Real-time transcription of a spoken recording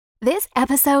This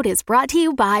episode is brought to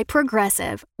you by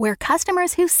Progressive, where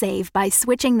customers who save by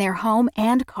switching their home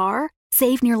and car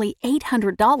save nearly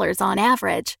 $800 on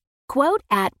average. Quote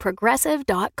at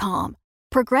Progressive.com.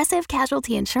 Progressive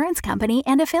Casualty Insurance Company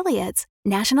and Affiliates.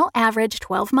 National average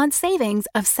 12-month savings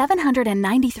of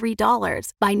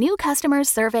 $793 by new customers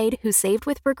surveyed who saved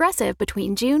with Progressive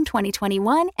between June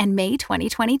 2021 and May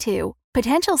 2022.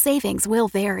 Potential savings will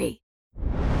vary.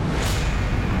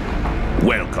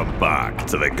 Welcome back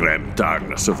to the grim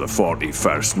darkness of the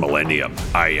 41st millennium.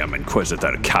 I am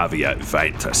Inquisitor Caveat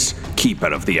Ventus,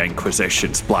 keeper of the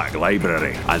Inquisition's Black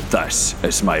Library, and this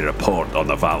is my report on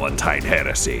the Valentine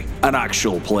Heresy, an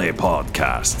actual play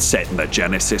podcast set in the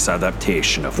Genesis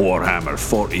adaptation of Warhammer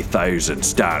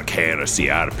 40,000's Dark Heresy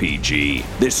RPG.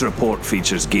 This report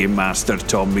features Game Master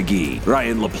Tom McGee,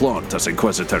 Ryan LaPlante as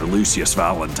Inquisitor Lucius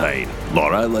Valentine,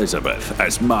 Laura Elizabeth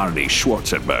as Marnie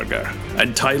Schwarzenberger,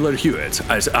 and Tyler Hewitt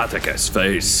as Atticus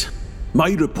Face.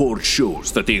 My report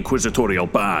shows that the Inquisitorial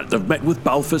Band have met with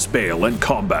Balthus Bale and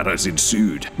combat has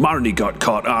ensued. Marnie got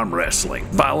caught arm wrestling,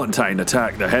 Valentine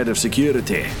attacked the head of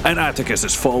security, and Atticus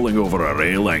is falling over a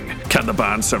railing. Can the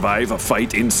band survive a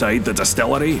fight inside the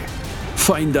distillery?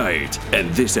 Find out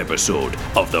in this episode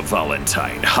of the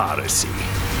Valentine Heresy.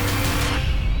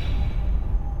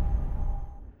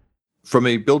 From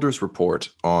a builder's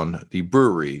report on the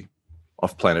brewery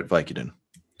of Planet Vicodin.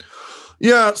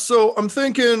 Yeah, so I'm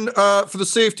thinking for the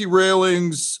safety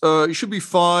railings, you should be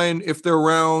fine if they're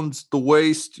around the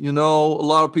waist. You know, a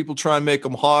lot of people try and make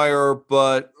them higher,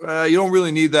 but you don't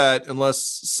really need that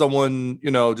unless someone, you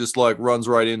know, just like runs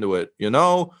right into it, you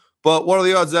know? But what are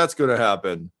the odds that's going to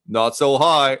happen? Not so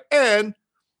high. And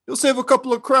you'll save a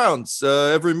couple of crowns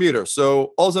every meter.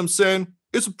 So all I'm saying,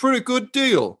 it's a pretty good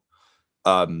deal.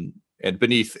 And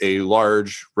beneath a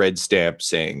large red stamp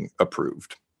saying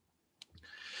approved.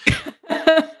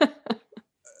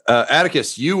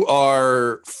 Atticus, you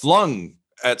are flung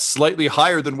at slightly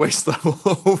higher than waist level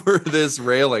over this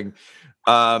railing.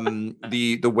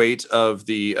 The weight of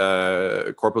the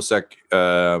Corposec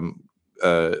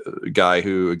guy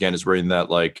who again is wearing that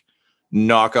like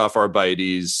knockoff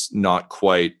Arbites, not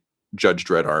quite Judge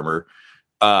Dredd armor,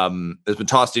 has been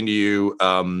tossed into you.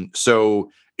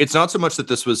 So it's not so much that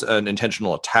this was an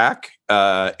intentional attack.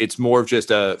 It's more of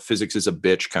just a physics is a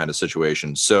bitch kind of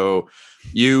situation. So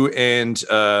you and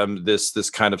this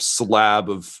kind of slab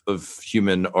of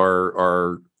human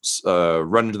are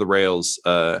run into the rails.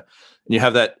 And you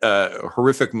have that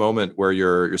horrific moment where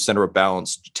your center of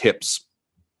balance tips,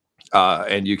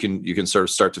 and you can sort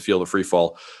of start to feel the free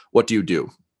fall. What do you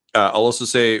do? I'll also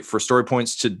say for story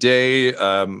points today,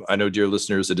 I know, dear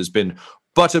listeners, it has been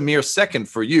but a mere second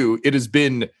for you. It has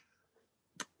been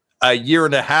a year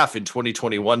and a half in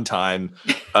 2021 time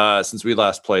since we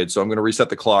last played. So I'm going to reset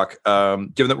the clock.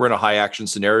 Given that we're in a high action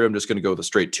scenario, I'm just going to go with a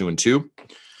straight 2 and 2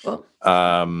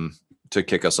 to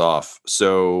kick us off.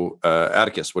 So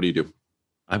Atticus, what do you do?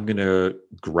 I'm going to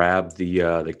grab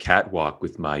the catwalk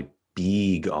with my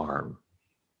big arm.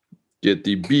 Get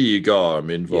the big arm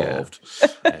involved.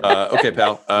 Yeah. Okay,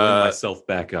 pal. Pull myself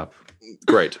back up.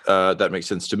 Great. That makes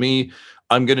sense to me.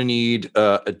 I'm going to need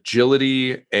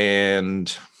agility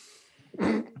and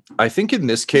I think in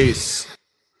this case,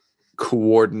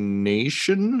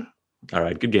 coordination. All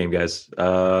right. Good game, guys.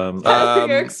 I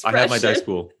have my dice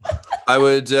pool. I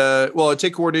would, I'd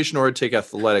take coordination or I'd take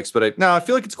athletics, but I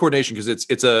feel like it's coordination because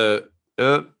it's a,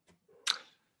 I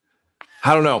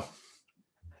don't know.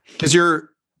 Because you're...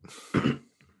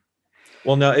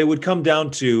 Well, no, it would come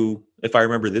down to, if I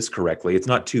remember this correctly, it's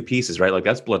not two pieces, right? Like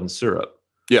that's blood and syrup.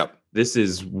 Yeah. This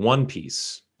is one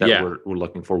piece that we're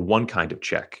looking for, one kind of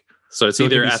check. So it's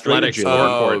either athletics or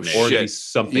coordination. Or it could be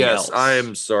something else. Yes, I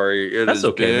am sorry. It has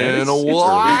been a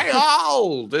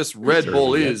while. This Red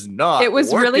Bull is not It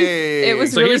was working.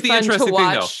 really fun to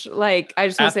watch. Like, I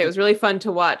just want to say it was really fun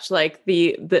to watch, like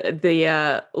the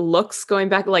looks going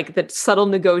back, like the subtle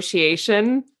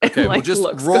negotiation. Okay, like, we'll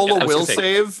just roll a will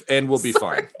save and we'll be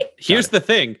fine. Here's the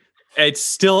thing. It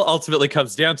still ultimately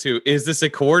comes down to, is this a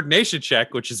coordination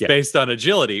check, which is based on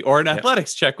agility, or an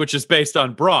athletics check, which is based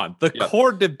on brawn? The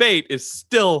core debate is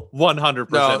still 100%.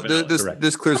 No,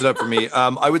 this clears it up for me.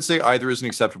 I would say either is an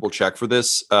acceptable check for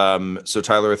this. So,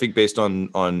 Tyler, I think based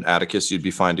on Atticus, you'd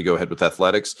be fine to go ahead with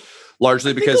athletics.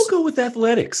 Largely because... we'll go with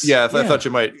athletics. Yeah, I thought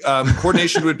you might.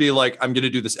 Coordination would be like, I'm going to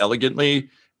do this elegantly.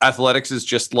 Athletics is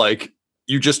just like,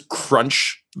 you just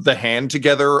crunch the hand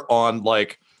together on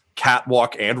like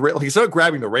catwalk and railing. It's not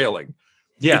grabbing the railing.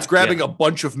 Yeah, it's grabbing a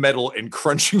bunch of metal and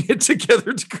crunching it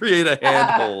together to create a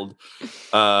handhold.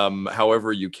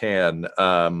 However you can.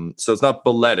 So it's not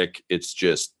balletic. It's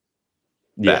just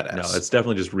badass. No, it's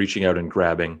definitely just reaching out and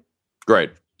grabbing.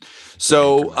 Great.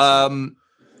 So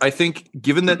I think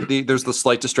given that there's the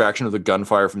slight distraction of the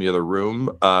gunfire from the other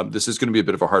room, this is going to be a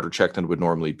bit of a harder check than it would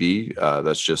normally be.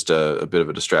 That's just a bit of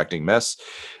a distracting mess.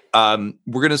 We're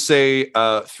going to say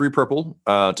 3 purple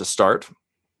to start.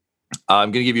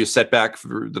 I'm going to give you a setback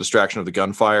for the distraction of the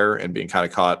gunfire and being kind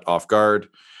of caught off guard.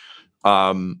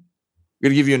 I'm going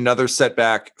to give you another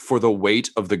setback for the weight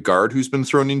of the guard who's been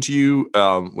thrown into you.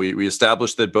 We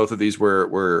established that both of these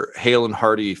were hale and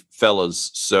hearty fellas,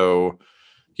 so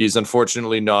he's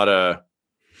unfortunately not a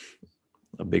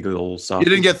big little soft.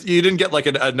 You didn't get like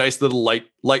a nice little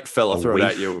light fella thrown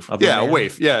at you. Yeah, a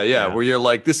waif. Yeah. Where you're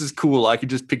like, this is cool. I can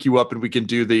just pick you up and we can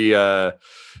do the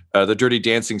Dirty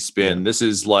Dancing spin. Yeah. This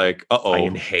is like, I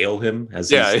inhale him as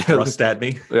he's thrust at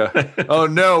me. Yeah. Oh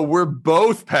no, we're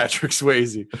both Patrick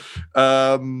Swayze.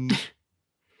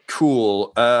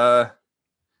 Cool.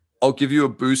 I'll give you a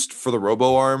boost for the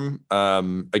robo arm.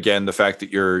 Again, the fact that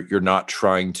you're not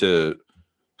trying to.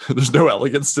 There's no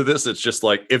elegance to this. It's just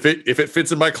like if it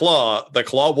fits in my claw, the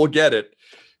claw will get it.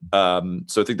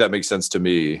 So I think that makes sense to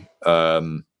me.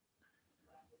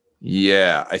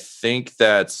 Yeah, I think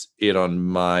that's it on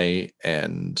my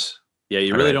end. Yeah,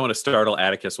 you really don't want to startle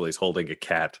Atticus while he's holding a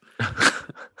cat.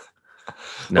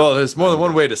 No. Well, there's more than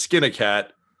one way to skin a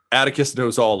cat. Atticus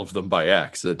knows all of them by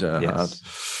accident. Yes.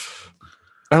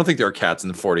 I don't think there are cats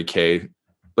in the 40K.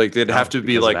 Like they'd have to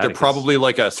be like they're probably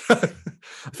like a.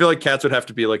 I feel like cats would have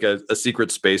to be like a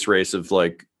secret space race of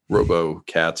like robo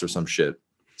cats or some shit.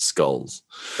 Skulls.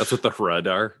 That's what the Hrud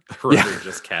are. The Hrud are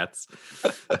just cats.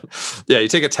 Yeah, you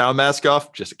take a town mask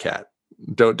off, just a cat.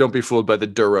 Don't be fooled by the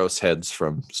Duros heads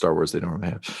from Star Wars. They don't really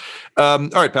have. All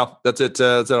right, pal. That's it.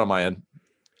 That's it on my end.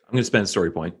 I'm going to spend story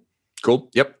point.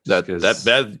 Cool. Yep.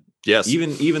 That yes.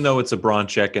 Even though it's a brawn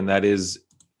check and that is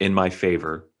in my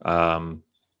favor,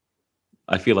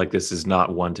 I feel like this is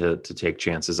not one to take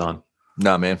chances on.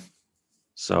 Nah, man.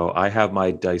 So I have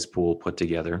my dice pool put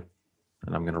together,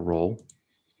 and I'm going to roll.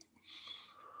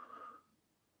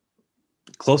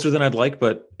 Closer than I'd like,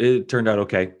 but it turned out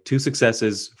okay. 2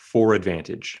 successes, 4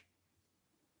 advantage.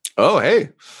 Oh, hey.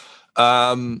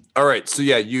 All right. So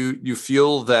yeah, you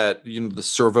feel that the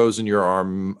servos in your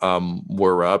arm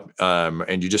were up,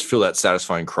 and you just feel that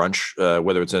satisfying crunch,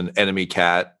 whether it's an enemy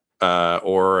cat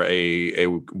or a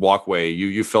walkway.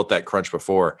 You felt that crunch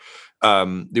before.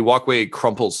 The walkway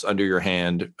crumples under your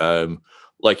hand,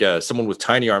 like someone with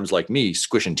tiny arms like me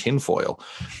squishing tinfoil.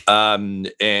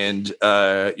 And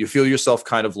you feel yourself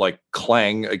kind of like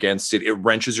clang against it. It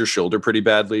wrenches your shoulder pretty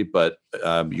badly, but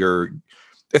I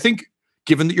think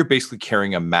given that you're basically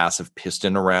carrying a massive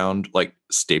piston around, like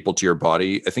stapled to your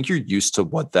body, I think you're used to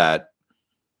what that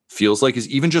feels like. Is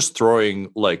even just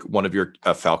throwing like one of your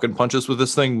falcon punches with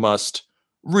this thing must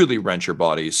really wrench your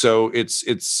body. So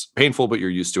it's painful, but you're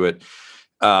used to it.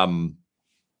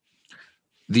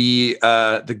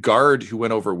 The guard who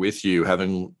went over with you,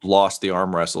 having lost the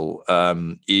arm wrestle,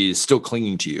 is still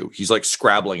clinging to you. He's like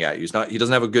scrabbling at you. He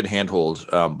doesn't have a good handhold,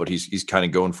 but he's kind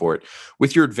of going for it.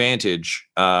 With your advantage,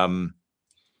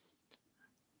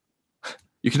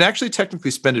 you can actually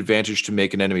technically spend advantage to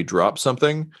make an enemy drop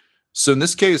something. So in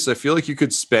this case, I feel like you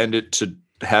could spend it to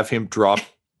have him drop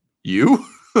you.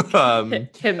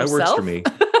 That works for me.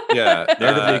 Yeah.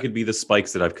 Narratively, it could be the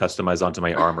spikes that I've customized onto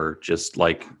my armor, just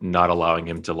like not allowing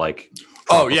him to like.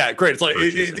 Oh yeah, great. It's like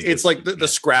it's like the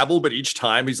Scrabble, but each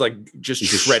time he's like just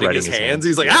shredding his hands.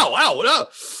 He's like, ow.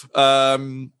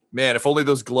 Man, if only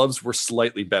those gloves were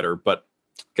slightly better, but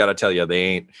gotta tell you, they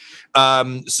ain't.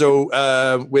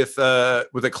 So with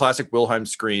a classic Wilhelm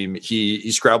scream,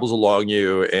 he scrabbles along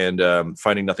you and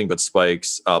finding nothing but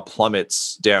spikes,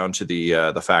 plummets down to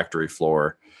the factory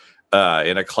floor.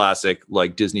 In a classic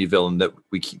like Disney villain that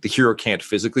the hero can't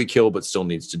physically kill but still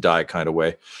needs to die kind of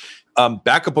way.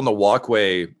 Back up on the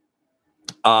walkway,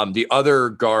 the other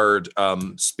guard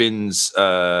spins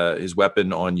his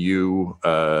weapon on you,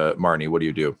 Marnie. What do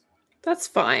you do? That's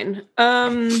fine.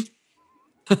 I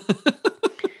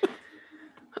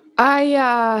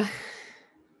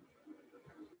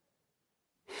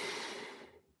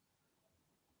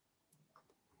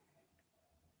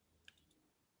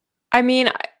mean,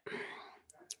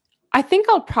 I think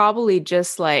I'll probably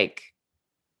just like,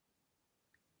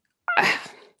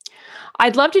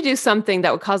 I'd love to do something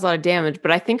that would cause a lot of damage, but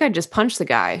I think I'd just punch the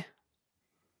guy.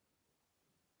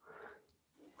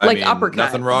 Like uppercut.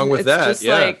 Nothing wrong with that. Just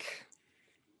like,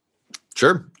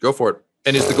 sure, go for it.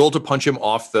 And is the goal to punch him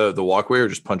off the walkway or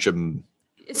just punch him?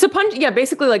 It's a punch. Yeah,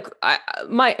 basically like I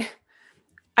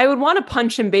would want to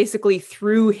punch him basically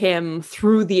through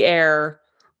the air,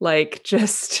 like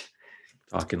just.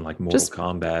 Talking like Mortal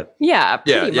Kombat. Yeah,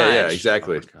 pretty much. Yeah,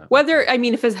 exactly. Whether, I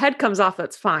mean, if his head comes off,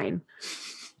 that's fine.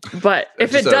 But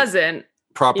if it doesn't,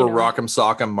 proper Rock'em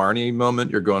Sock'em Marnie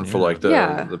moment, you're going for like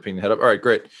the ping the head up. All right,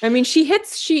 great. I mean, she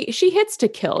hits to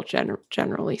kill,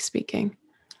 generally speaking.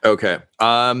 Okay.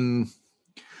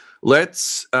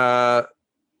 Let's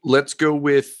go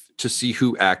with to see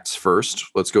who acts first.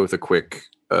 Let's go with a quick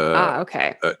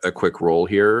okay. A quick roll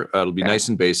here. It'll be nice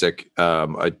and basic.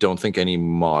 I don't think any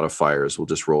modifiers. We'll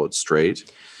just roll it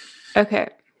straight. Okay.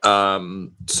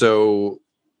 So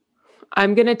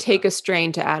I'm gonna take a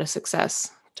strain to add a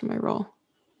success to my roll.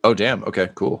 Oh damn. Okay,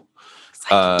 cool. I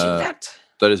can do that.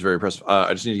 That is very impressive.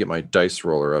 I just need to get my dice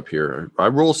roller up here. I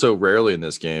roll so rarely in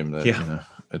this game that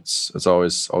it's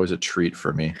always a treat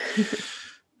for me.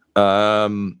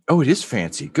 It is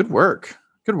fancy. Good work.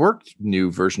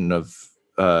 New version of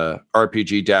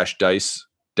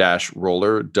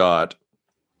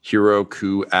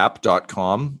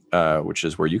RPG-dice-roller.herokuapp.com, which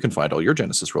is where you can find all your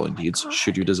Genesis rolling needs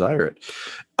should you desire it.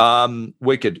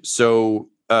 Wicked. So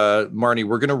Marnie,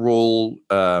 we're gonna roll.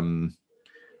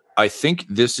 I think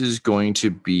this is going to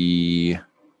be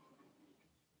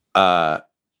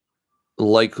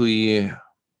likely.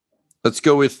 Let's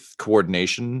go with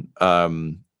coordination.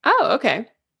 Okay.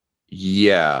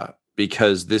 Yeah,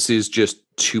 because this is just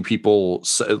two people.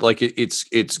 Like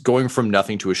it's going from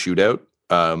nothing to a shootout.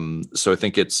 So I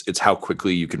think it's how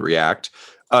quickly you can react.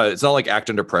 It's not like act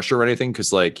under pressure or anything,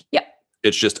 because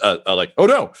it's just a like, oh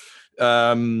no.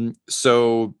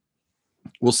 So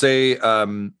we'll say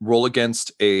roll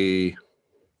against a.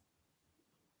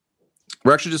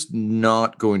 We're actually just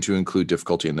not going to include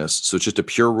difficulty in this, so it's just a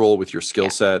pure roll with your skill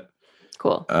set.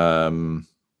 Cool.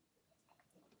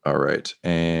 All right,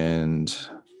 and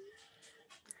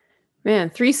man,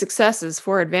 3 successes,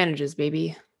 4 advantages,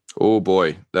 baby. Oh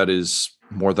boy, that is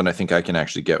more than I think I can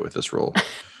actually get with this roll.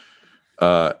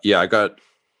 I got.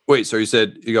 Wait, so you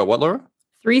said you got what, Laura?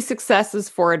 3 successes,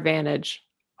 4 advantage.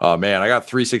 Oh man, I got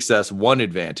 3 success, 1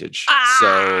 advantage.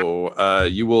 So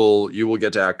you will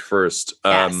get to act first.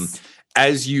 Yes.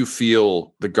 As you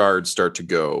feel the guards start to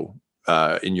go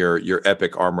in your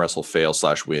epic arm wrestle fail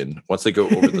 /win. Once they go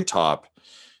over the top,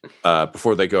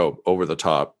 before they go over the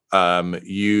top, I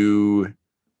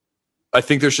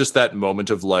think there's just that moment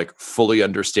of like fully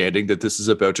understanding that this is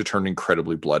about to turn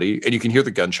incredibly bloody, and you can hear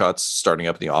the gunshots starting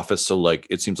up in the office. So like,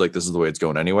 it seems like this is the way it's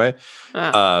going anyway.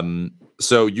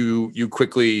 So you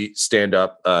quickly stand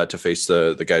up to face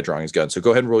the guy drawing his gun. So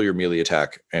go ahead and roll your melee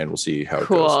attack, and we'll see how it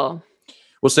goes.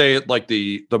 We'll say like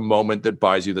the moment that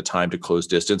buys you the time to close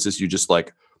distance is you just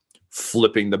like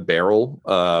flipping the barrel.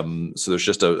 So there's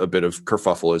just a bit of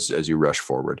kerfuffle as you rush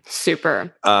forward.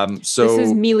 Super. So this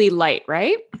is melee light,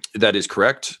 right? That is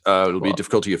correct. It'll be a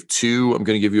difficulty of 2. I'm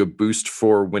going to give you a boost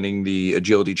for winning the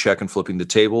agility check and flipping the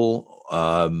table.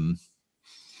 I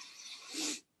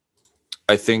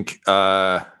think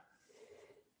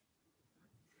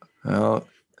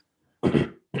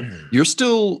you're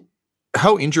still.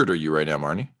 How injured are you right now,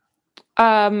 Marnie?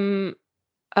 I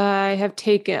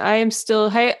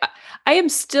am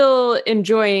still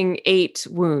enjoying 8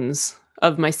 wounds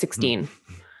of my 16.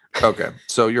 Okay,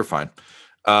 so you're fine.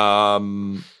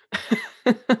 You're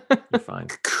fine.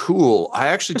 Cool. I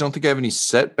actually don't think I have any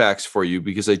setbacks for you,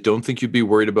 because I don't think you'd be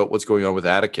worried about what's going on with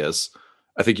Atticus.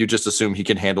 I think you just assume he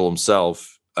can handle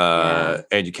himself.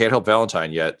 And you can't help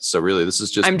Valentine yet. So really, this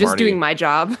is just I'm just doing my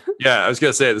job. Yeah, I was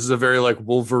gonna say this is a very like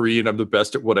Wolverine. I'm the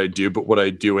best at what I do, but what I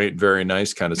do ain't very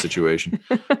nice kind of situation.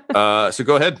 So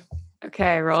go ahead.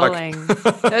 Okay, rolling.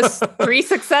 That's 3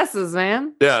 successes,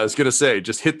 man. Yeah, I was gonna say,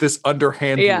 just hit this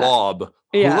underhand lob.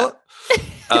 Yeah.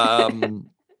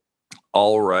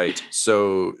 All right.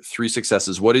 So 3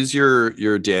 successes. What is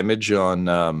your damage on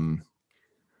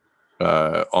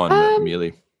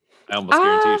melee? I almost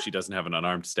guarantee she doesn't have an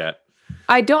unarmed stat.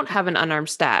 I don't have an unarmed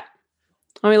stat.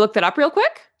 Let me look that up real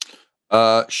quick.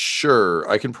 Sure.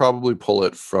 I can probably pull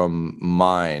it from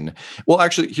mine. Well,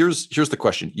 actually, here's the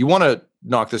question. You want to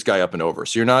knock this guy up and over,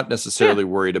 so you're not necessarily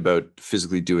worried about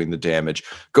physically doing the damage.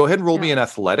 Go ahead and roll me an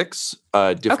athletics,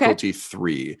 difficulty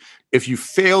 3. If you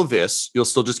fail this, you'll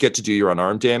still just get to do your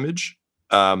unarmed damage.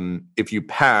 If you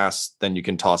pass, then you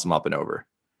can toss him up and over.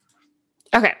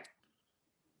 Okay.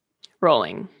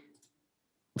 Rolling.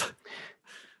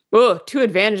 Oh, 2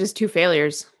 advantages, 2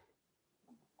 failures.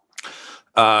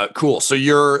 Cool. So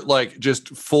you're like just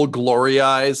full glory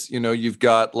eyes. You know, you've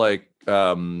got like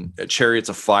Chariots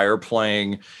of Fire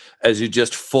playing as you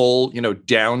just full,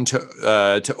 down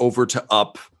to over to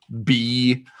up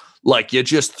B. Like you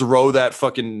just throw that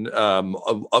fucking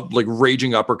like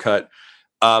raging uppercut.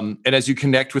 And as you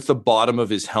connect with the bottom of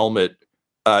his helmet,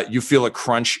 you feel a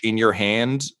crunch in your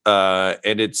hand.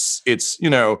 And it's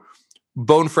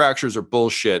bone fractures are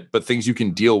bullshit, but things you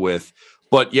can deal with.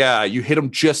 But yeah, you hit him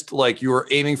just like you were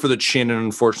aiming for the chin, and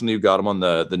unfortunately you got him on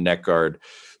the neck guard.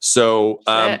 So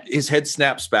his head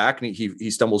snaps back and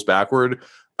he stumbles backward.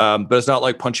 But it's not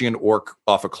like punching an orc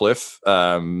off a cliff.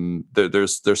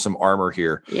 There's some armor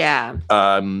here. Yeah.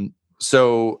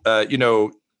 So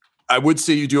I would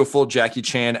say you do a full Jackie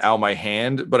Chan ow my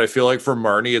hand, but I feel like for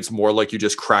Marnie, it's more like you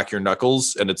just crack your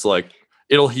knuckles and it's like,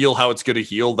 it'll heal how it's going to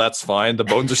heal. That's fine. The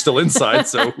bones are still inside,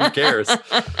 so who cares?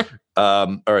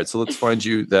 All right, so let's find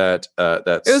you that's...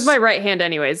 It was my right hand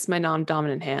anyways, my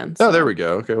non-dominant hand. So. Oh, there we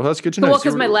go. Okay, well, that's good to know. Well,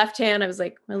 because my left hand, I was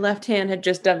like, my left hand had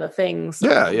just done the thing. So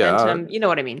momentum, you know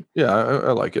what I mean? Yeah,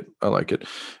 I like it. I like it.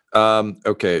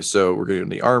 Okay, so we're going to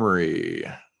the armory.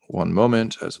 One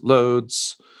moment as it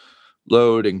loads.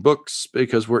 Loading books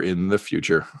because we're in the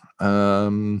future. I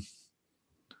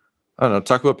don't know.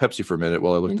 Talk about Pepsi for a minute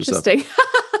while I look this up.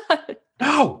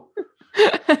 No.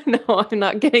 No, I'm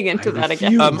not getting into that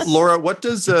again. Laura, what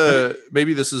does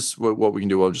maybe this is what we can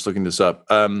do while I'm just looking this up.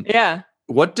 Yeah.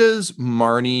 What does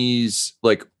Marnie's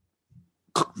like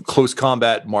close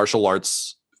combat martial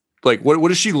arts like? What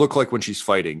does she look like when she's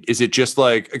fighting? Is it just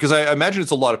like, because I imagine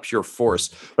it's a lot of pure force,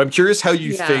 but I'm curious how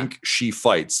you think she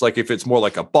fights. Like if it's more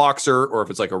like a boxer or if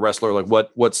it's like a wrestler. Like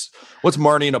what's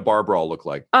Marnie in a bar brawl look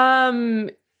like?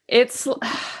 It's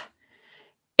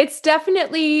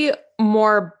definitely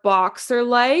more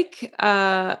boxer-like.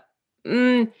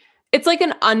 It's like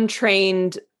an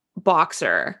untrained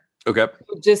boxer. Okay.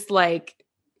 Just like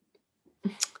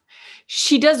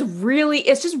she does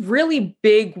it's just really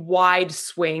big, wide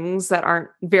swings that aren't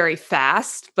very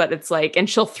fast, but it's like, and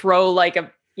she'll throw like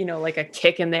a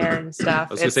kick in there and stuff.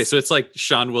 I was gonna say, so it's like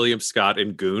Sean William Scott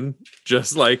and Goon,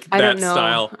 just like I that don't know.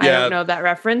 style. I don't know that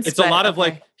reference. It's a lot of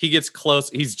like, he gets close.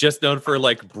 He's just known for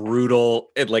like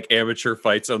brutal and like amateur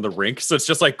fights on the rink. So it's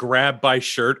just like grab by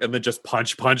shirt and then just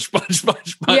punch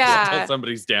until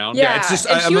somebody's down. Yeah, it's just,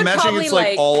 I'm imagining it's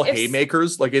like all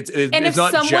haymakers. Like it's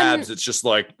not jabs. It's just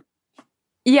like.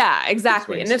 Yeah,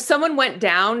 exactly. And if someone went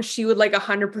down, she would like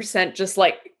 100% just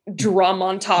like drum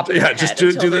on top of their just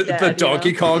head do the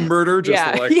Donkey Kong murder.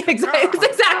 Just like, exactly.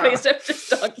 It's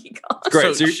just Donkey Kong.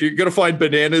 Great. So you're gonna find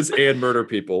bananas and murder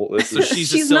people. So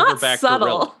she's a silverback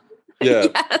gorilla. Yeah.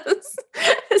 Yes.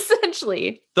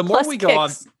 Essentially. The more we go on,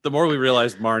 the more we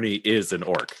realize Marnie is an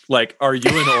orc. Like, are you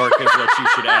an orc is what she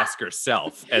should ask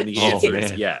herself. And the answer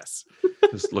is yes.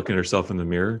 Just looking at herself in the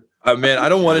mirror. Man, I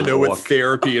don't want to know what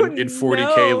therapy in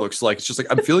 40K looks like. It's just like,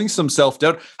 I'm feeling some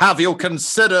self-doubt. Have you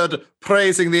considered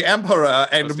praising the Emperor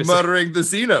and murdering the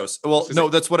Xenos? Well, no,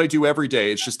 that's what I do every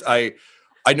day. It's just, I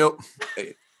know.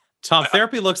 Tom,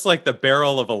 therapy looks like the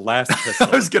barrel of a last pistol.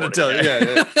 I was going to tell you.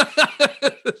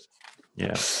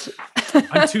 Yeah.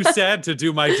 I'm too sad to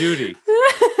do my duty.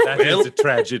 That is a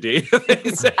tragedy.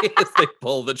 They say as they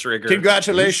pull the trigger.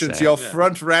 Congratulations, you're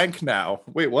front rank now.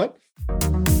 Wait, what?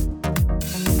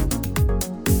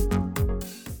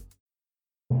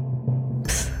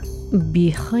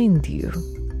 Behind you.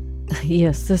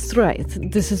 Yes, that's right.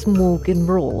 This is Morgan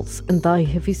Rolls, and I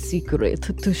have a secret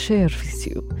to share with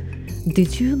you.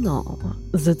 Did you know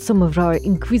that some of our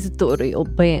inquisitorial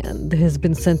band has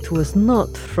been sent to us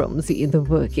not from the inner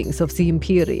workings of the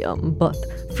Imperium, but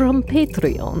from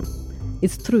Patreon?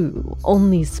 It's true,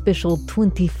 only special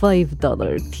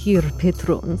 $25 tier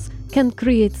patrons can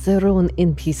create their own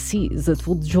NPCs that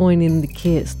will join in the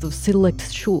cast of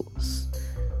select shows.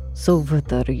 So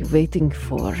what are you waiting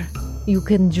for? You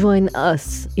can join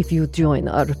us if you join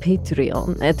our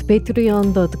Patreon at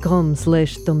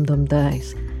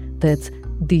patreon.com/dumdumdice. That's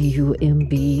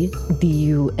DUMBDICE.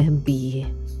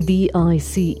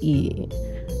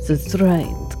 That's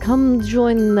right. Come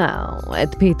join now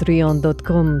at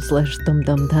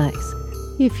patreon.com/dumdumdice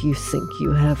if you think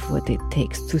you have what it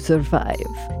takes to survive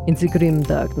in the grim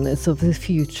darkness of the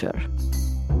future.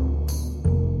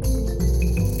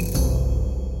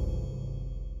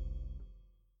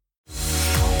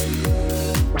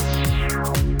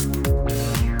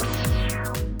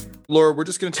 Laura, we're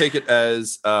just going to take it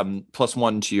as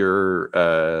 +1 to your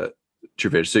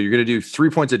fish. So you're going to do 3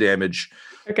 points of damage.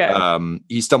 Okay.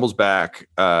 He stumbles back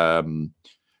and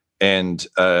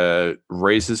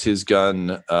raises his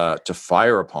gun to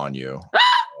fire upon you,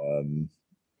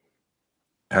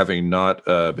 having not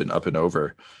been up and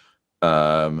over.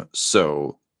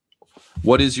 So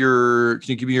what is can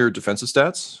you give me your defensive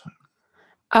stats?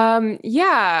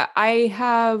 Yeah, I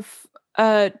have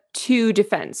 2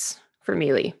 defense for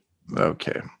melee.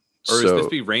 Okay. Or is this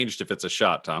be ranged if it's a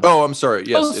shot, Tom? Oh, I'm sorry.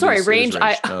 Yes. Oh, sorry. Range. No,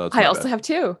 I also have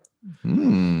 2.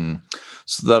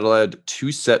 So that'll add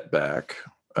 2 setback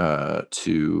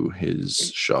to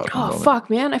his shot. Oh, fuck,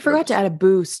 man. I forgot to add a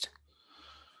boost.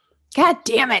 God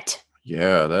damn it.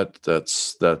 Yeah, that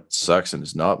sucks and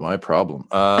is not my problem.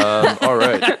 All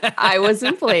right. I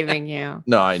wasn't blaming you.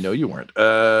 No, I know you weren't.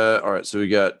 All right, so we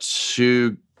got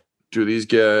two of these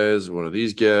guys, one of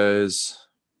these guys.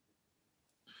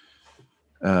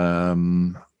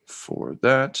 For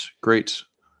that. Great.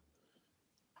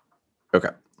 Okay.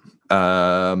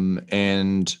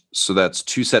 And so that's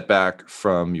 2 setback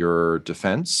from your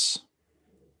defense.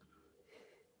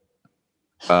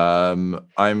 I'm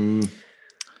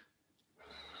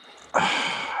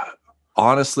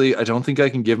honestly, I don't think I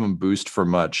can give him boost for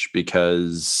much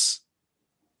because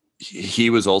he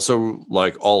was also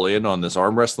like all in on this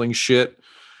arm wrestling shit.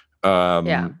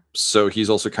 So he's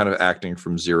also kind of acting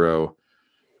from 0.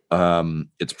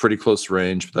 It's pretty close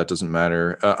range, but that doesn't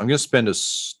matter. I'm going to spend a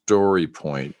story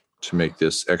point to make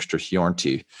this extra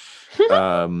Hjornti.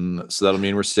 So that'll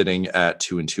mean we're sitting at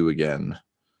 2 and 2 again.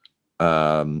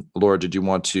 Laura, did you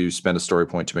want to spend a story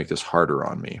point to make this harder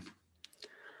on me?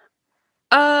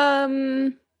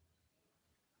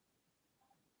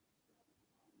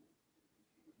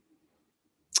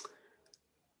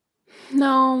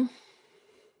 No.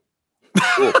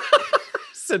 Cool.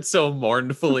 Said so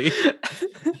mournfully.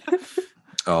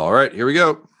 All right, here we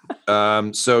go.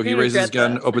 So he I raises his regret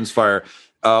gun, that. opens fire.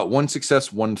 1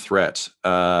 success, 1 threat.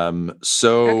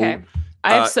 Okay.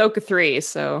 I have Soka 3,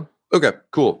 so Okay,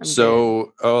 cool. I'm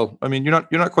So, I mean, you're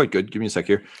not quite good. Give me a sec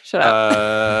here. shut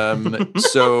up.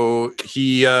 So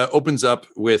he opens up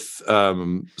with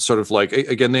sort of like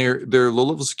again they're low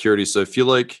level security. So I feel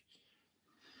like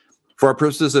for our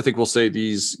purposes, I think we'll say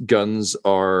these guns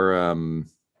are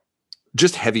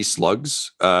just heavy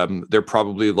slugs. They're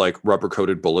probably like rubber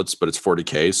coated bullets, but it's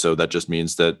 40K, so that just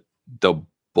means that the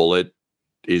bullet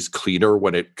is cleaner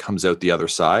when it comes out the other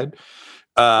side.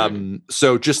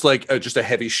 So just like just a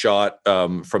heavy shot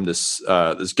from this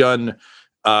gun,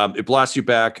 it blasts you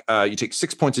back. You take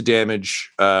 6 points of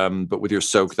damage, but with your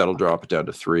soak, that'll drop it down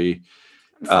to 3.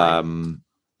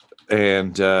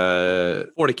 And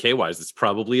 40K wise, it's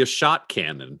probably a shot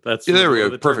cannon. That's Yeah, there we one go.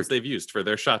 of the terms Perfect. they've used for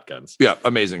their shotguns. yeah,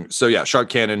 amazing. So yeah, shot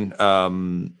cannon.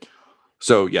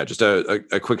 So yeah, just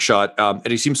a quick shot. And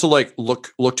he seems to like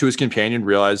look to his companion,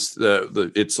 realize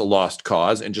the it's a lost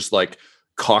cause, and just like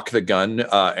cock the gun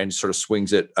and sort of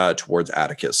swings it towards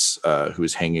Atticus, who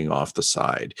is hanging off the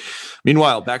side.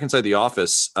 Meanwhile, back inside the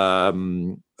office,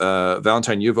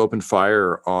 Valentine, you've opened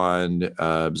fire on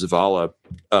Zavala.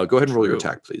 Go ahead and roll your True.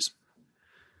 attack, please.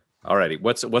 Alrighty,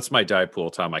 what's my die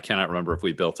pool, Tom? I cannot remember if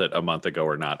we built it a month ago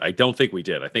or not. I don't think we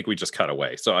did. I think we just cut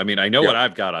away. So I mean, I know what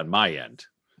I've got on my end.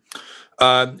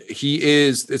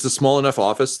 It's a small enough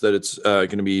office that it's going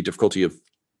to be difficulty of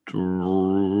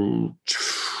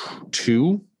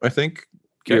 2, I think.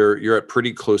 Okay. You're at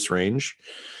pretty close range.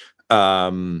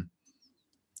 Also,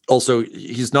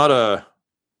 he's not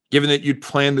given that you'd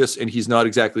planned this and he's not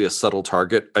exactly a subtle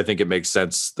target, I think it makes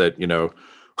sense that,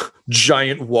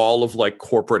 giant wall of like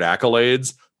corporate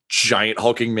accolades, giant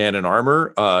hulking man in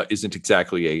armor isn't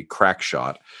exactly a crack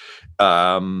shot.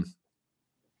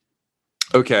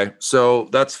 Okay, so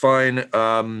that's fine.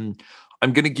 I'm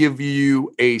going to give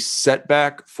you a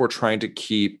setback for trying to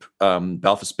keep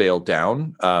Balthus Bale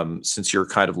down, since you're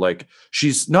kind of like,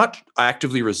 she's not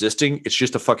actively resisting. It's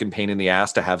just a fucking pain in the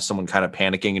ass to have someone kind of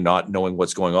panicking and not knowing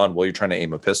what's going on while you're trying to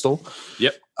aim a pistol.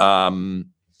 Yep.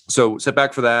 So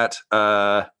setback for that.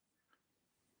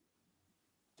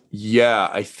 Yeah,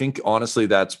 I think honestly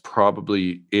that's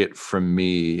probably it from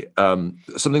me.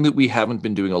 Something that we haven't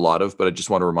been doing a lot of, but I just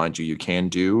want to remind you can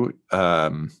do.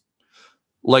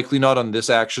 Likely not on this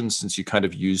action since you kind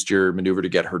of used your maneuver to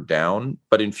get her down.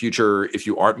 But in future, if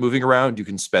you aren't moving around, you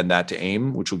can spend that to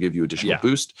aim, which will give you additional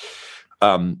boost.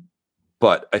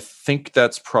 But I think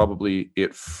that's probably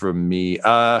it from me.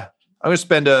 I'm going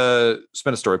to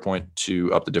spend a story point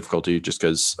to up the difficulty just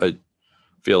because I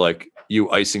feel like you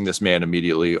icing this man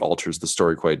immediately alters the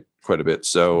story quite a bit.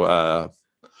 So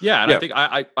I think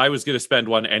I was going to spend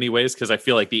one anyways because I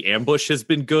feel like the ambush has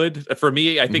been good for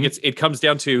me. I think it comes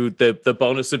down to the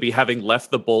bonus would be having left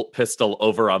the bolt pistol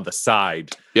over on the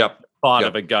side. Yep. Thought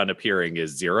of a gun appearing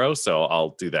is 0, so I'll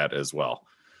do that as well.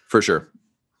 For sure.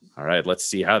 All right, let's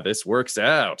see how this works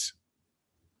out.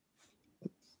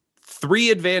 3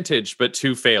 advantage, but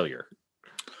 2 failure.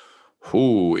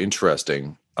 Ooh,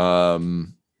 interesting.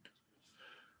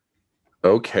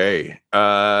 Okay.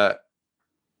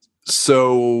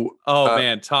 So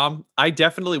man, Tom, I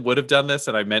definitely would have done this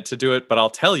and I meant to do it, but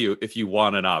I'll tell you if you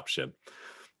want an option,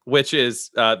 which is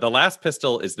the last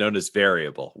pistol is known as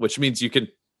variable, which means you can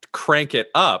crank it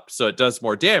up so it does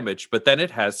more damage, but then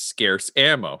it has scarce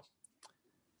ammo.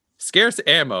 Scarce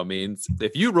ammo means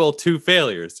if you roll 2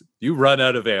 failures, you run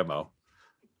out of ammo.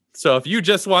 So if you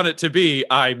just want it to be,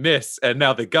 I miss, and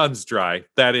now the gun's dry,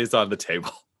 that is on the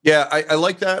table. Yeah, I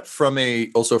like that from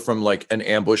like an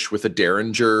ambush with a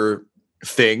Derringer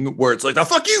thing where it's like, oh,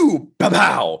 fuck you,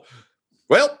 pow.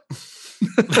 Well,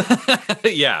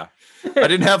 Yeah. I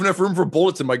didn't have enough room for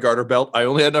bullets in my garter belt. I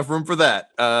only had enough room for that.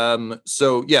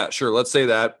 So yeah, sure. Let's say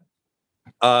that.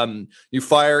 You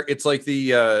fire. It's like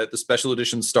the special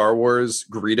edition Star Wars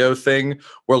Greedo thing,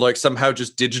 where like somehow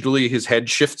just digitally his head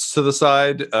shifts to the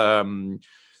side.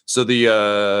 So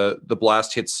the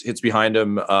blast hits behind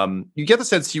him. You get the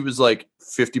sense he was like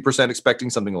 50% expecting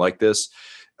something like this.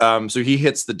 So he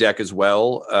hits the deck as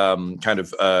well, kind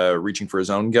of reaching for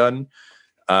his own gun.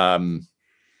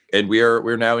 And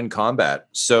we're now in combat.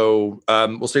 So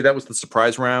we'll say that was the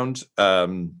surprise round.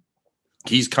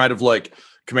 He's kind of like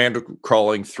commando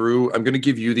crawling through. I'm going to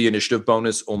give you the initiative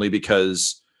bonus only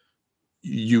because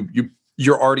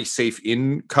you're already safe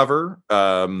in cover.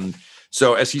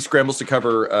 So as he scrambles to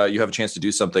cover, you have a chance to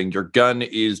do something. Your gun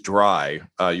is dry.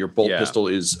 Your bolt pistol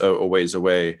is a ways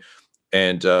away,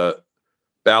 and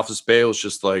Balthus Bale is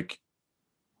just like,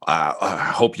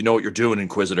 I hope you know what you're doing,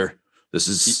 Inquisitor. This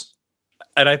is.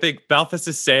 And I think Balthus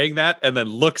is saying that and then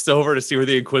looks over to see where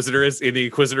the Inquisitor is. And the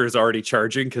Inquisitor is already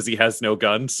charging because he has no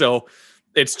gun. So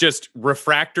it's just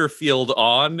refractor field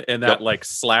on and that like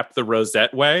slap the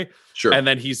rosette way. Sure. And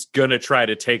then he's going to try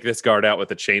to take this guard out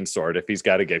with a chainsword. If he's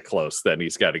got to get close, then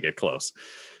he's got to get close.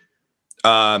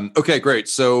 Okay, great.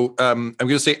 So I'm going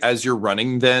to say as you're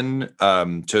running then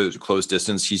to close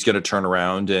distance, he's going to turn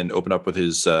around and open up with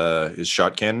his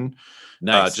shot cannon.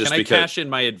 Nice. Can I cash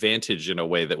in my advantage in a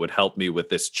way that would help me with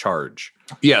this charge?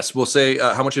 Yes, we'll say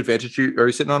how much advantage are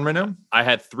you sitting on right now? I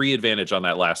had 3 advantage on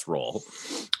that last roll.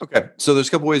 Okay, so there's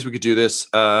a couple ways we could do this.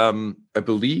 I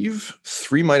believe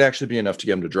 3 might actually be enough to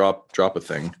get him to drop a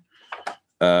thing.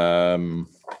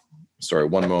 Sorry,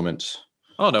 one moment.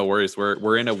 Oh, no worries.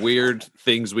 We're in a weird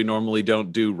things we normally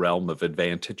don't do realm of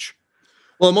advantage.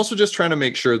 Well, I'm also just trying to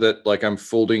make sure that like I'm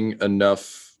folding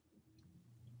enough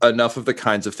of the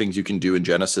kinds of things you can do in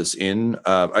Genesis in.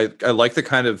 I like the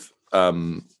kind of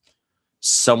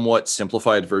somewhat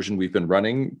simplified version we've been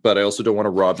running, but I also don't want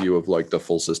to rob you of like the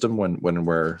full system when and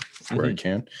where I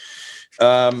can.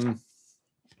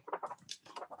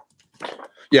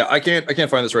 Yeah, I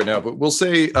can't find this right now, but we'll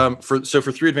say for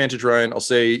 3 advantage, Ryan, I'll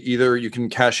say either you can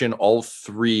cash in all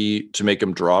 3 to make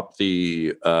him drop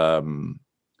the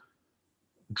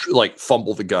like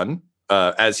fumble the gun.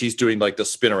 As he's doing like the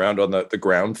spin around on the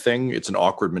ground thing. It's an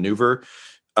awkward maneuver.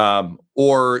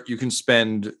 Or you can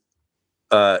spend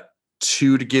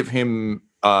 2 to give him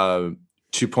 2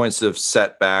 points of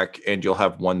setback, and you'll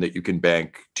have 1 that you can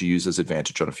bank to use as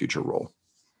advantage on a future roll.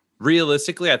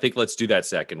 Realistically, I think let's do that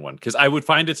second one, because I would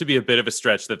find it to be a bit of a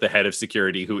stretch that the head of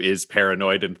security, who is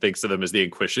paranoid and thinks of them as the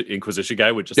Inquisition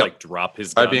guy, would just like drop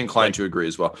his gun. I'd be inclined to agree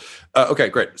as well. Okay,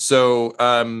 great. So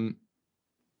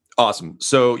awesome.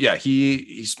 So yeah,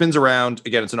 he spins around.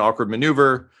 Again, it's an awkward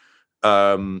maneuver.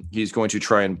 He's going to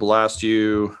try and blast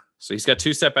you. So he's got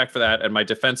 2 setback for that, and my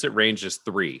defense at range is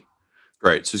 3.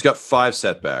 Great. So he's got 5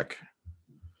 setback.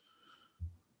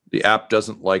 The app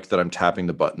doesn't like that I'm tapping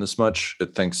the button this much.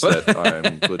 It thinks that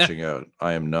I'm glitching out.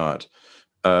 I am not.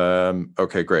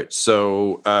 Okay, great.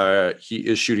 So he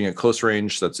is shooting at close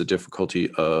range. That's a difficulty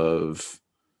of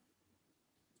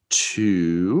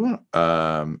 2.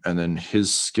 And then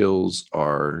his skills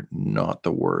are not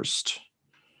the worst.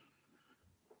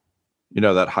 You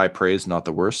know, that high praise, not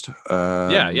the worst.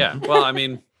 Yeah. Well, I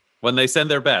mean, when they send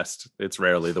their best, it's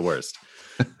rarely the worst.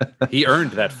 He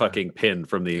earned that fucking pin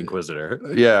from the Inquisitor.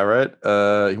 Yeah, right.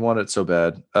 He wanted it so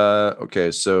bad.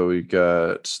 Okay, so we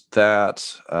got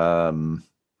that. In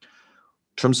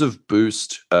terms of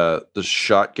boost, the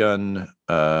shotgun,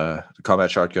 the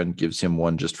combat shotgun gives him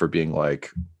 1 just for being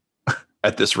like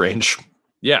at this range.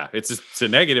 Yeah, it's a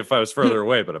negative if I was further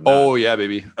away, but I'm not. Oh yeah,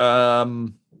 baby.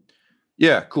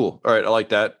 Yeah, cool. All right, I like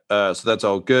that. So that's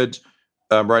all good.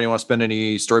 Brian, you want to spend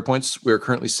any story points? We're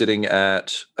currently sitting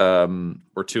at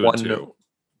we're 2 and 2.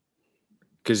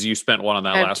 Because you spent 1 on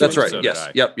that last one. That's right. So yes.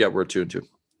 Yep. We're 2 and 2.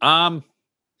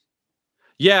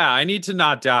 Yeah, I need to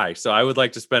not die, so I would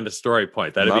like to spend a story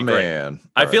point. That'd be great. Man.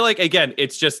 I feel like, again,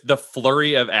 it's just the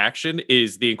flurry of action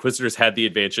is the Inquisitors had the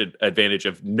advantage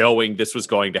of knowing this was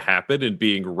going to happen and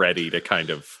being ready to kind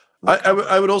of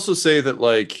I would also say that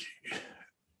like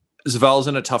Zaval's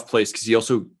in a tough place because he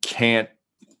also can't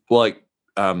like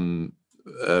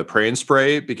pray and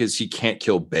spray because he can't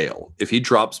kill Bale. If he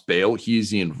drops Bale,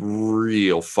 he's in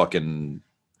real fucking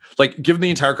like, given the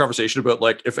entire conversation about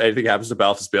like if anything happens to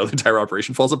Balthus Bale, the entire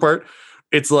operation falls apart.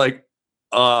 It's like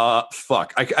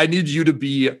fuck. I need you to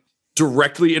be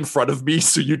directly in front of me,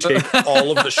 so you take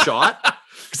all of the shot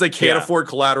because I can't afford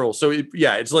collateral. So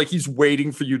it's like he's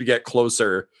waiting for you to get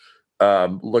closer,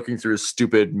 looking through his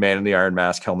stupid Man in the Iron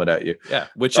Mask helmet at you. Yeah,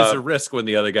 which is a risk when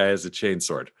the other guy has a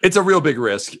chainsword. It's a real big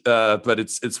risk, but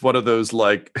it's one of those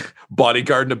like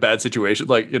bodyguard in a bad situation,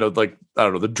 like like I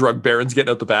don't know, the drug barons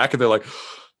getting out the back, and they're like,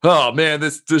 "Oh man,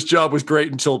 this job was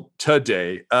great until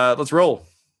today." Let's roll.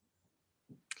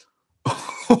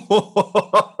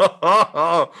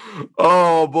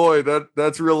 Oh boy,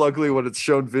 that's real ugly when it's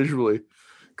shown visually.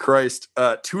 Christ.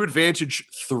 2 advantage,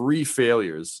 3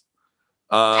 failures.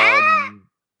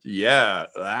 Yeah,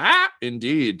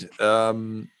 indeed.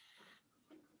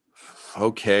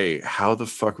 Okay, how the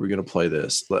fuck are we gonna play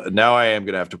this? Now I am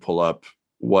gonna have to pull up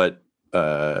what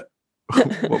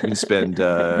we can spend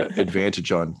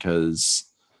advantage on, because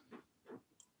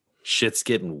shit's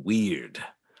getting weird.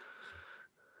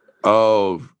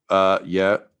 Oh,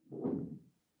 yeah.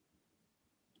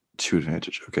 2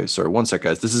 advantage. Okay, sorry. One sec,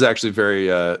 guys. This is actually very,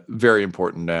 very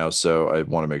important now, so I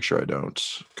want to make sure I don't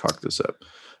cock this up.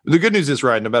 The good news is,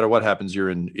 Ryan, no matter what happens, you're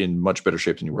in much better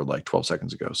shape than you were like 12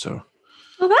 seconds ago. So,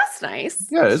 well, that's nice.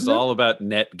 Yeah, it's all about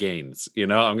net gains. I'm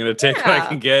going to take what I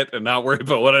can get and not worry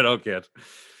about what I don't get.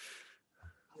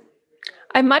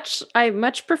 I much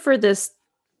prefer this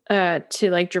to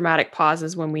like dramatic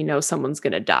pauses when we know someone's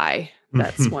going to die.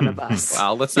 That's one of us.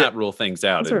 Well, let's not rule things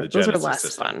out in the Genesis those are less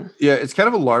system. fun. Yeah, it's kind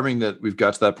of alarming that we've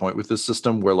got to that point with this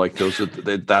system where like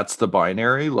that's the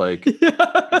binary. Like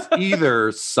it's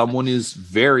either someone is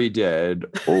very dead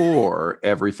or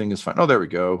everything is fine. Oh, there we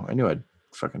go. I knew I'd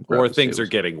fucking. Or things are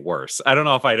getting worse. I don't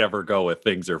know if I'd ever go with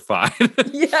things are fine.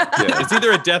 Yeah. It's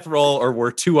either a death roll or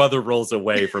we're 2 other rolls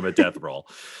away from a death roll.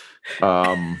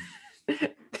 Things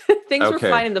were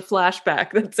fine in the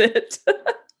flashback. That's it.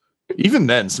 Even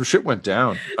then, some shit went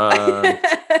down.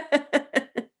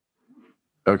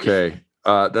 Okay.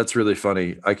 That's really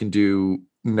funny. I can do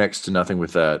next to nothing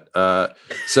with that.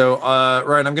 So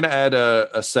Ryan, I'm going to add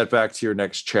a setback to your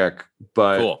next check,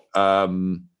 but cool.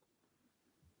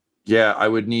 Yeah, I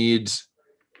would need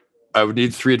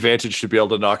 3 advantage to be able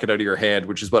to knock it out of your hand,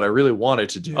 which is what I really wanted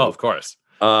to do. Oh, of course.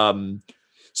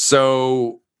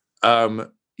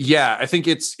 Yeah, I think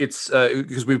it's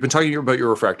because we've been talking about your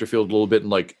refractor field a little bit in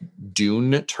like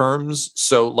Dune terms.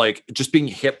 So like just being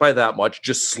hit by that much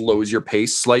just slows your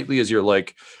pace slightly as you're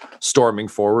like storming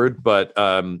forward. But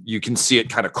you can see it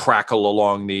kind of crackle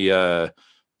along the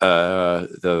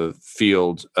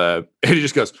field, and he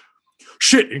just goes,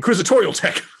 "Shit, inquisitorial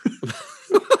tech."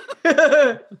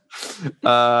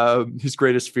 His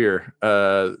greatest fear.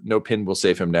 No pin will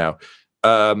save him now.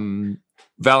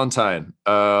 Valentine,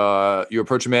 you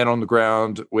approach a man on the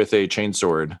ground with a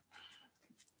chainsword.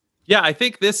 Yeah, I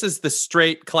think this is the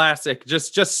straight classic,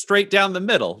 just straight down the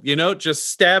middle, just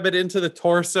stab it into the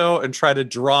torso and try to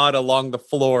draw it along the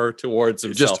floor towards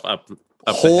himself, up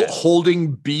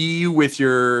holding B with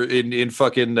your in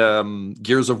fucking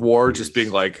Gears of War, just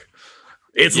being like,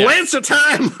 it's Lancer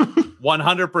time.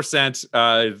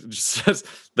 100%. Just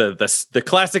the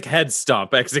classic head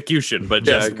stomp execution, but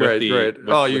just great.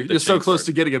 You're so close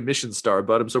to getting a mission star,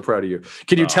 bud. I'm so proud of you.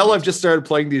 Can you tell I've just started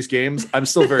playing these games? I'm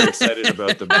still very excited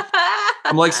about them.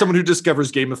 I'm like someone who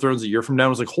discovers Game of Thrones a year from now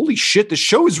and is like, holy shit, this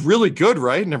show is really good,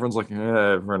 right? And everyone's like,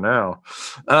 for now.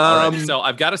 All right, so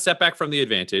I've got a setback from the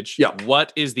advantage. Yeah.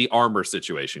 What is the armor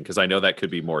situation? Because I know that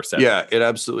could be more setback. Yeah, it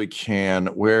absolutely can.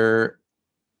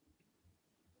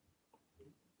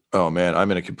 Oh man, I'm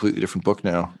in a completely different book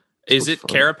now. Is it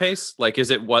carapace? Like,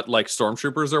 is it what like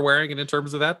stormtroopers are wearing in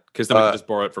terms of that? Because then we can just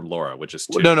borrow it from Laura, which is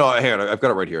 2. No, hang on. I've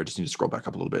got it right here. I just need to scroll back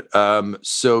up a little bit.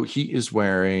 So he is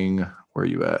wearing. Where are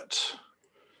you at?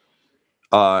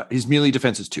 His melee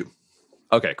defense is 2.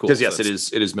 Okay, cool. Because yes, it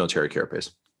is military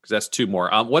carapace. Because that's 2 more.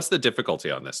 What's the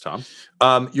difficulty on this, Tom?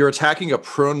 You're attacking a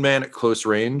prone man at close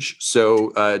range.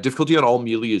 So difficulty on all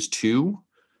melee is 2.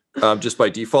 Just by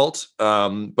default,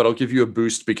 but I'll give you a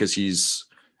boost because he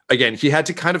had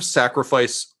to kind of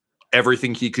sacrifice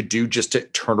everything he could do just to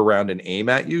turn around and aim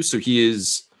at you. So he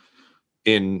is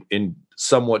in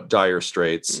somewhat dire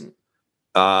straits.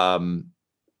 So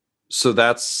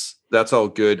that's all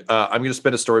good. I'm going to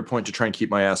spend a story point to try and keep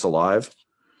my ass alive.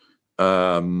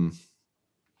 As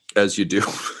you do.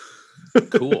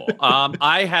 Cool.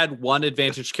 I had 1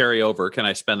 advantage carry over. Can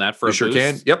I spend that for a boost? Sure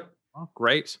can. Yep. Oh,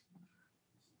 great.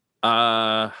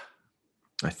 I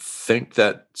think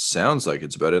that sounds like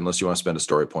it's about it, unless you want to spend a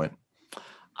story point.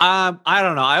 I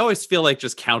don't know. I always feel like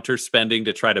just counter spending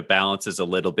to try to balance is a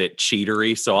little bit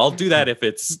cheatery. So I'll do that if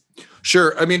it's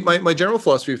sure. I mean, my general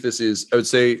philosophy of this is I would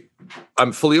say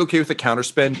I'm fully okay with the counter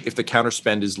spend if the counter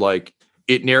spend is like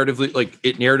it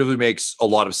narratively makes a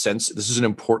lot of sense. This is an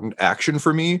important action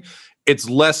for me. It's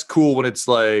less cool when it's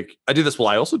like, I do this while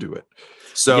I also do it.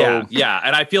 So yeah.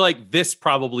 And I feel like this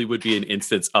probably would be an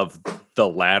instance of the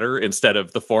latter instead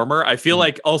of the former. I feel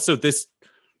like also this,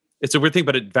 it's a weird thing,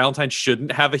 but Valentine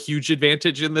shouldn't have a huge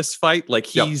advantage in this fight. Like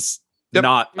he's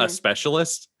not a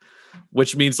specialist,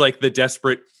 which means like the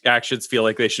desperate actions feel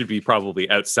like they should be probably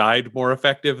outside more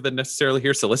effective than necessarily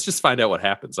here. So let's just find out what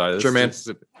happens. Sure, man. This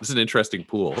is an interesting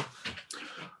pool.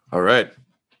 All right.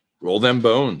 Roll them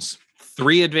bones.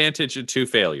 3 advantage and 2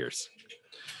 failures.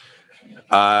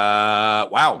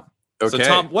 Wow. Okay. So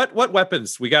Tom, what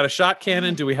weapons? We got a shot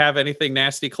cannon. Do we have anything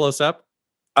nasty close up?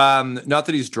 Not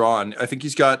that he's drawn. I think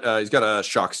he's got a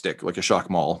shock stick, like a shock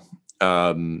maul,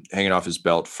 hanging off his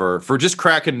belt for just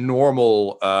cracking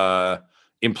normal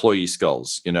employee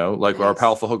skulls. You know, like our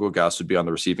powerful Hugo-Gas would be on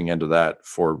the receiving end of that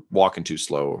for walking too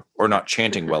slow or not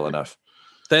chanting well enough.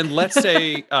 Then let's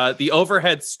say the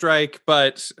overhead strike,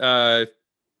 but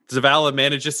Zavala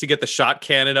manages to get the shot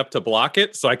cannon up to block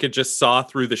it, so I could just saw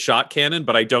through the shot cannon,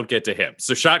 but I don't get to him.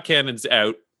 So shot cannon's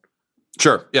out.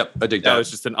 Sure. Yep. I dig that. That was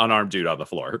just an unarmed dude on the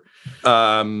floor.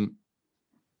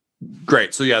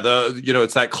 Great. So yeah,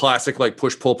 it's that classic like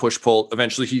push pull.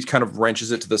 Eventually, he kind of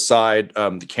wrenches it to the side.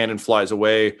 The cannon flies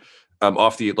away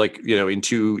off the in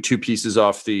two pieces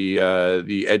off the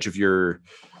edge of your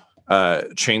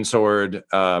chainsword.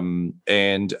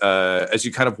 And as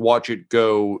you kind of watch it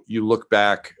go, you look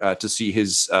back to see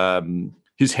his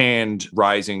hand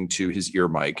rising to his ear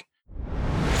mic.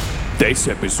 This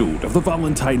episode of the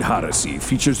Valentine Heresy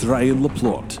features Ryan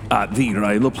LaPlante at the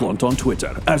Ryan LaPlante on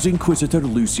Twitter as Inquisitor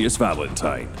Lucius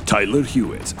Valentine, Tyler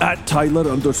Hewitt at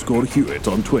Tyler_Hewitt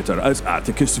on Twitter as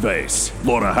Atticus Vase,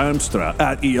 Laura Hamstra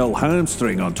at EL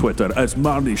Hamstring on Twitter as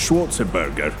Marnie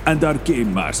Schwarzenberger, and our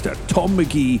Game Master Tom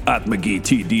McGee at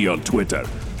McGeeTD on Twitter.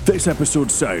 This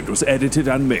episode's sound was edited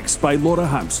and mixed by Laura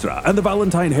Hamstra, and the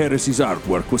Valentine Heresy's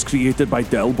artwork was created by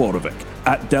Del Borovic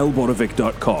at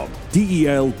delborovic.com,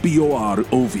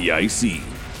 DELBOROVIC.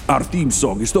 Our theme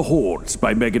song is The Hordes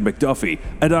by Megan McDuffie,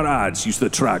 and our ads use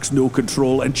the tracks No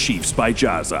Control and Chiefs by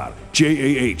Jazzar,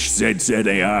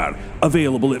 JAHZZAR,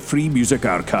 available at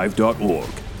freemusicarchive.org.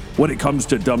 When it comes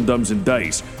to Dum Dums and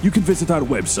Dice, you can visit our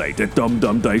website at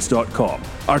dumdumdice.com.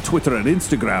 Our Twitter and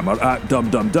Instagram are at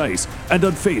dumdumdice, and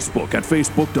on Facebook at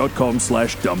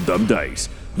facebook.com/dumdumdice.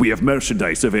 We have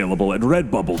merchandise available at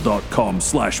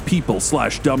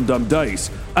redbubble.com/people/dumdumdice.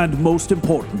 And most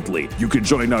importantly, you can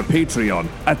join our Patreon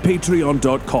at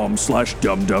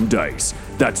patreon.com/dumdumdice.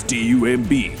 That's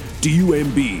DUMBDICE.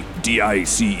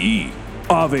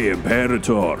 Ave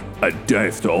Imperator, and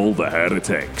death to all the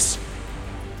heretics.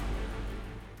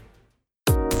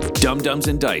 Dum Dums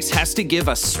and Dice has to give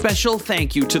a special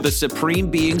thank you to the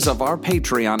supreme beings of our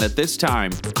Patreon at this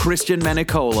time: Christian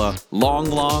Menicola,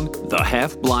 Long, the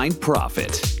Half-Blind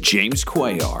Prophet, James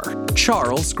Cuellar,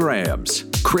 Charles Grams,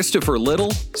 Christopher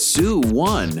Little, Sue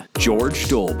One, George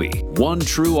Dolby, One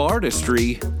True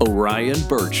Artistry, Orion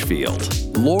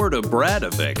Birchfield, Lord of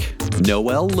Bradovic,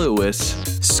 Noel Lewis,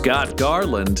 Scott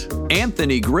Garland,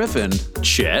 Anthony Griffin,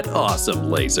 Chet Awesome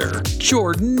Laser,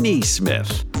 Jordan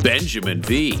Neesmith, Benjamin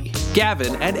V,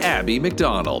 Gavin and Abby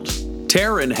McDonald,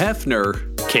 Taryn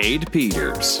Hefner, Cade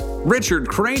Peters, Richard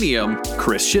Cranium,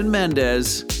 Christian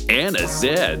Mendez, Anna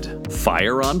Zed,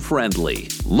 Fire Unfriendly,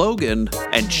 Logan,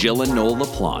 and Jill and Noel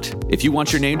LaPlante. If you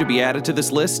want your name to be added to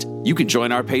this list, you can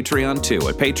join our Patreon too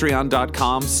at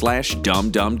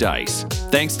patreon.com/dumdumdice.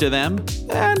 Thanks to them,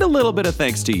 and a little bit of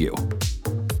thanks to you.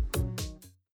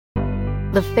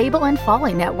 The Fable and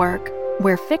Folly Network,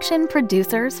 where fiction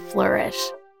producers flourish.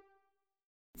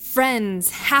 Friends,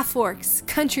 half-orcs,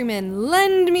 countrymen,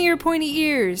 lend me your pointy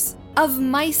ears. Of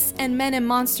Mice and Men and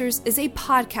Monsters is a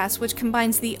podcast which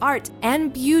combines the art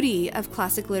and beauty of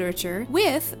classic literature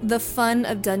with the fun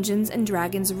of Dungeons &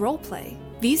 Dragons roleplay.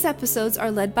 These episodes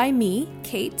are led by me,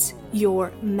 Kate,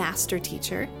 your master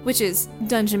teacher, which is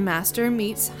Dungeon Master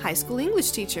meets high school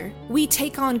English teacher. We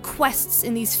take on quests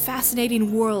in these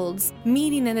fascinating worlds,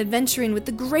 meeting and adventuring with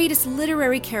the greatest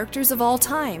literary characters of all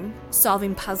time,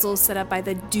 solving puzzles set up by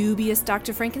the dubious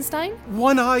Dr. Frankenstein.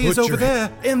 One eye is over there,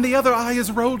 and the other eye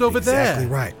is rolled over there. Exactly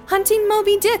right. Hunting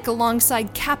Moby Dick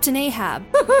alongside Captain Ahab.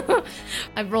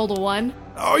 I've rolled a 1.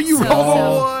 Oh, you rolled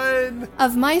a 1!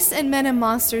 Of Mice and Men and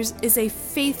Monsters is a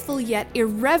faithful yet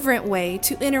irreverent way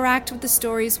to interact with the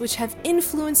stories which have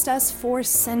influenced us for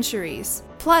centuries.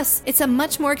 Plus, it's a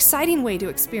much more exciting way to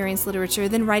experience literature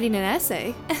than writing an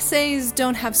essay. Essays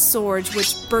don't have swords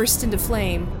which burst into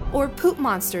flame, or poop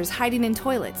monsters hiding in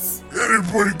toilets.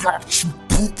 Anybody got some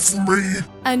poop? poop for me?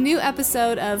 A new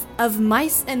episode of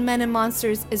Mice and Men and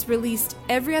Monsters is released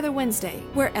every other Wednesday,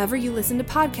 wherever you listen to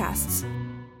podcasts.